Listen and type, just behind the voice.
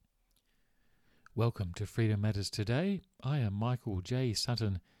Welcome to Freedom Matters Today. I am Michael J.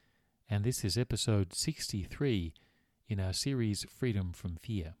 Sutton, and this is episode 63 in our series Freedom from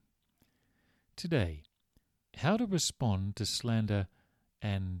Fear. Today, how to respond to slander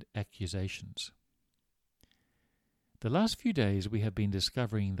and accusations. The last few days we have been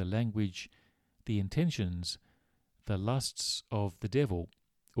discovering the language, the intentions, the lusts of the devil,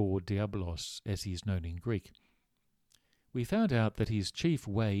 or diabolos as he is known in Greek. We found out that his chief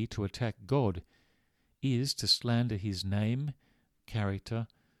way to attack God is to slander his name, character,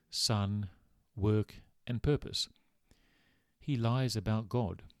 son, work, and purpose. He lies about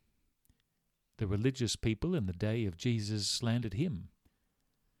God. The religious people in the day of Jesus slandered him.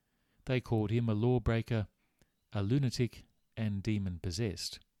 They called him a lawbreaker, a lunatic, and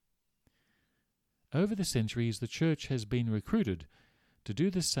demon-possessed. Over the centuries, the church has been recruited to do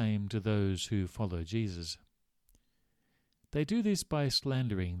the same to those who follow Jesus. They do this by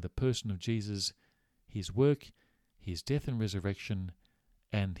slandering the person of Jesus, his work, his death and resurrection,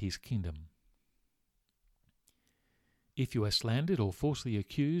 and his kingdom. If you are slandered or falsely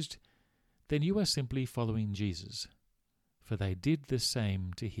accused, then you are simply following Jesus, for they did the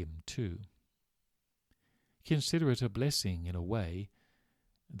same to him too. Consider it a blessing in a way,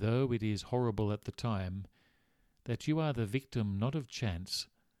 though it is horrible at the time, that you are the victim not of chance,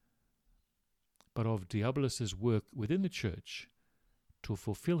 but of Diabolus' work within the church to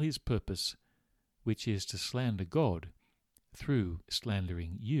fulfill his purpose, which is to slander God through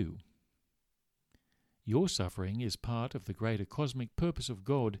slandering you. Your suffering is part of the greater cosmic purpose of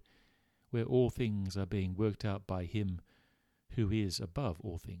God, where all things are being worked out by him who is above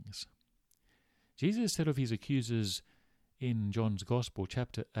all things. Jesus said of his accusers in John's Gospel,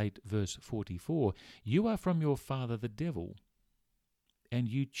 chapter 8, verse 44, "You are from your father the devil, and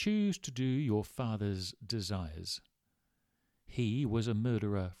you choose to do your father's desires. He was a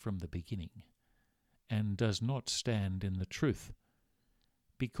murderer from the beginning, and does not stand in the truth,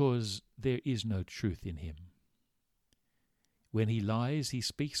 because there is no truth in him. When he lies, he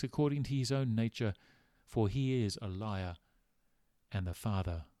speaks according to his own nature, for he is a liar and the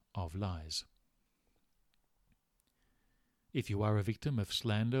father of lies." If you are a victim of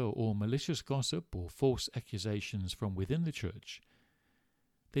slander or malicious gossip or false accusations from within the church,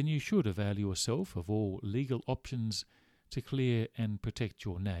 then you should avail yourself of all legal options to clear and protect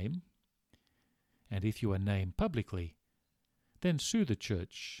your name. And if you are named publicly, then sue the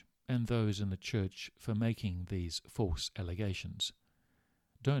church and those in the church for making these false allegations.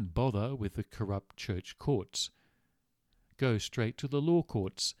 Don't bother with the corrupt church courts. Go straight to the law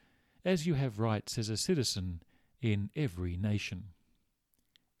courts, as you have rights as a citizen in every nation.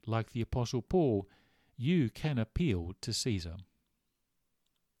 Like the Apostle Paul, you can appeal to Caesar.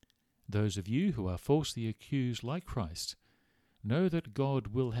 Those of you who are falsely accused like Christ know that God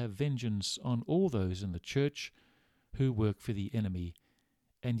will have vengeance on all those in the church who work for the enemy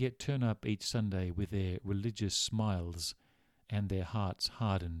and yet turn up each Sunday with their religious smiles and their hearts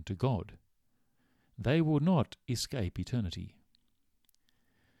hardened to God. They will not escape eternity.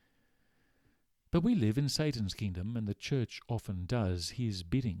 But we live in Satan's kingdom, and the church often does his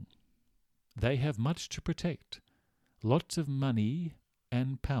bidding. They have much to protect, lots of money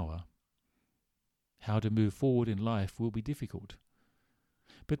and power. How to move forward in life will be difficult.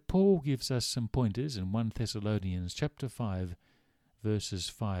 But Paul gives us some pointers in 1 Thessalonians chapter 5, verses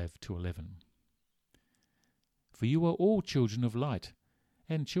 5 to 11. "For you are all children of light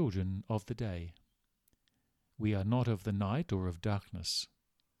and children of the day. We are not of the night or of darkness.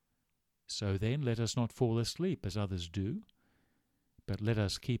 So then let us not fall asleep as others do, but let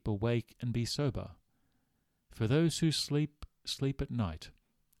us keep awake and be sober. For those who sleep, sleep at night,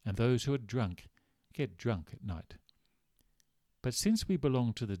 and those who are drunk, get drunk at night. But since we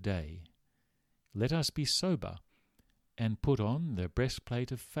belong to the day, let us be sober, and put on the breastplate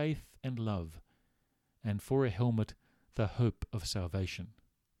of faith and love, and for a helmet the hope of salvation.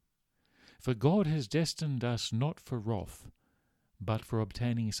 For God has destined us not for wrath, but for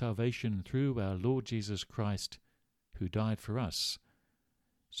obtaining salvation through our Lord Jesus Christ, who died for us,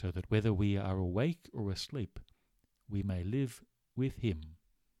 so that whether we are awake or asleep, we may live with him.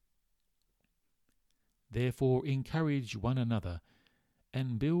 Therefore encourage one another,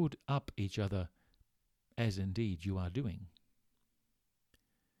 and build up each other, as indeed you are doing."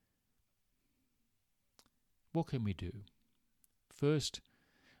 What can we do? First,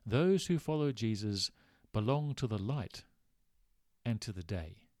 those who follow Jesus belong to the light and to the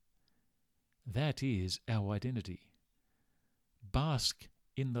day. That is our identity. Bask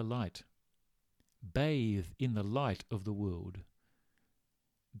in the light. Bathe in the light of the world.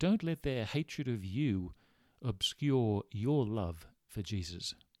 Don't let their hatred of you obscure your love for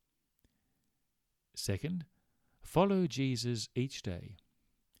Jesus. Second, follow Jesus each day.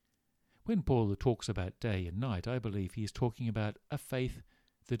 When Paul talks about day and night, I believe he is talking about a faith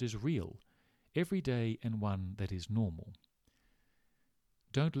that is real, every day, and one that is normal.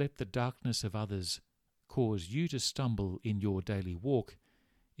 Don't let the darkness of others cause you to stumble in your daily walk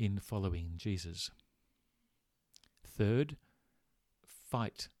in following Jesus. Third,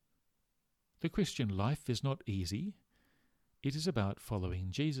 fight. The Christian life is not easy. It is about following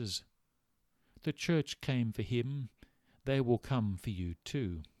Jesus. The church came for him. They will come for you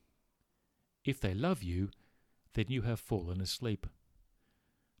too. If they love you, then you have fallen asleep.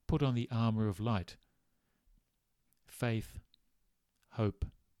 Put on the armour of light, faith, hope,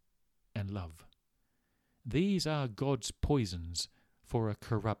 and love. These are God's poisons for a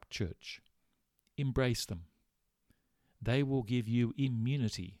corrupt church. Embrace them. They will give you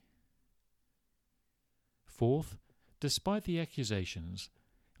immunity. Fourth, despite the accusations,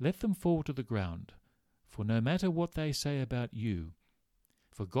 let them fall to the ground, for no matter what they say about you,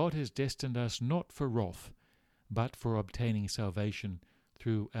 for God has destined us not for wrath, but for obtaining salvation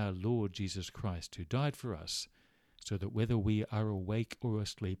through our Lord Jesus Christ, who died for us, so that whether we are awake or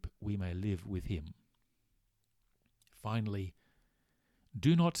asleep, we may live with him. Finally,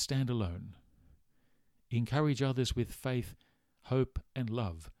 do not stand alone. Encourage others with faith, hope, and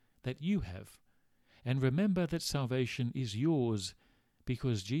love that you have, and remember that salvation is yours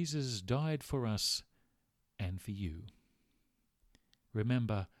because Jesus died for us and for you.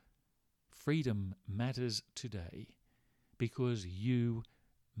 Remember, freedom matters today because you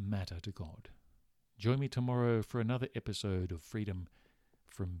matter to God. Join me tomorrow for another episode of Freedom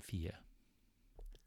from Fear.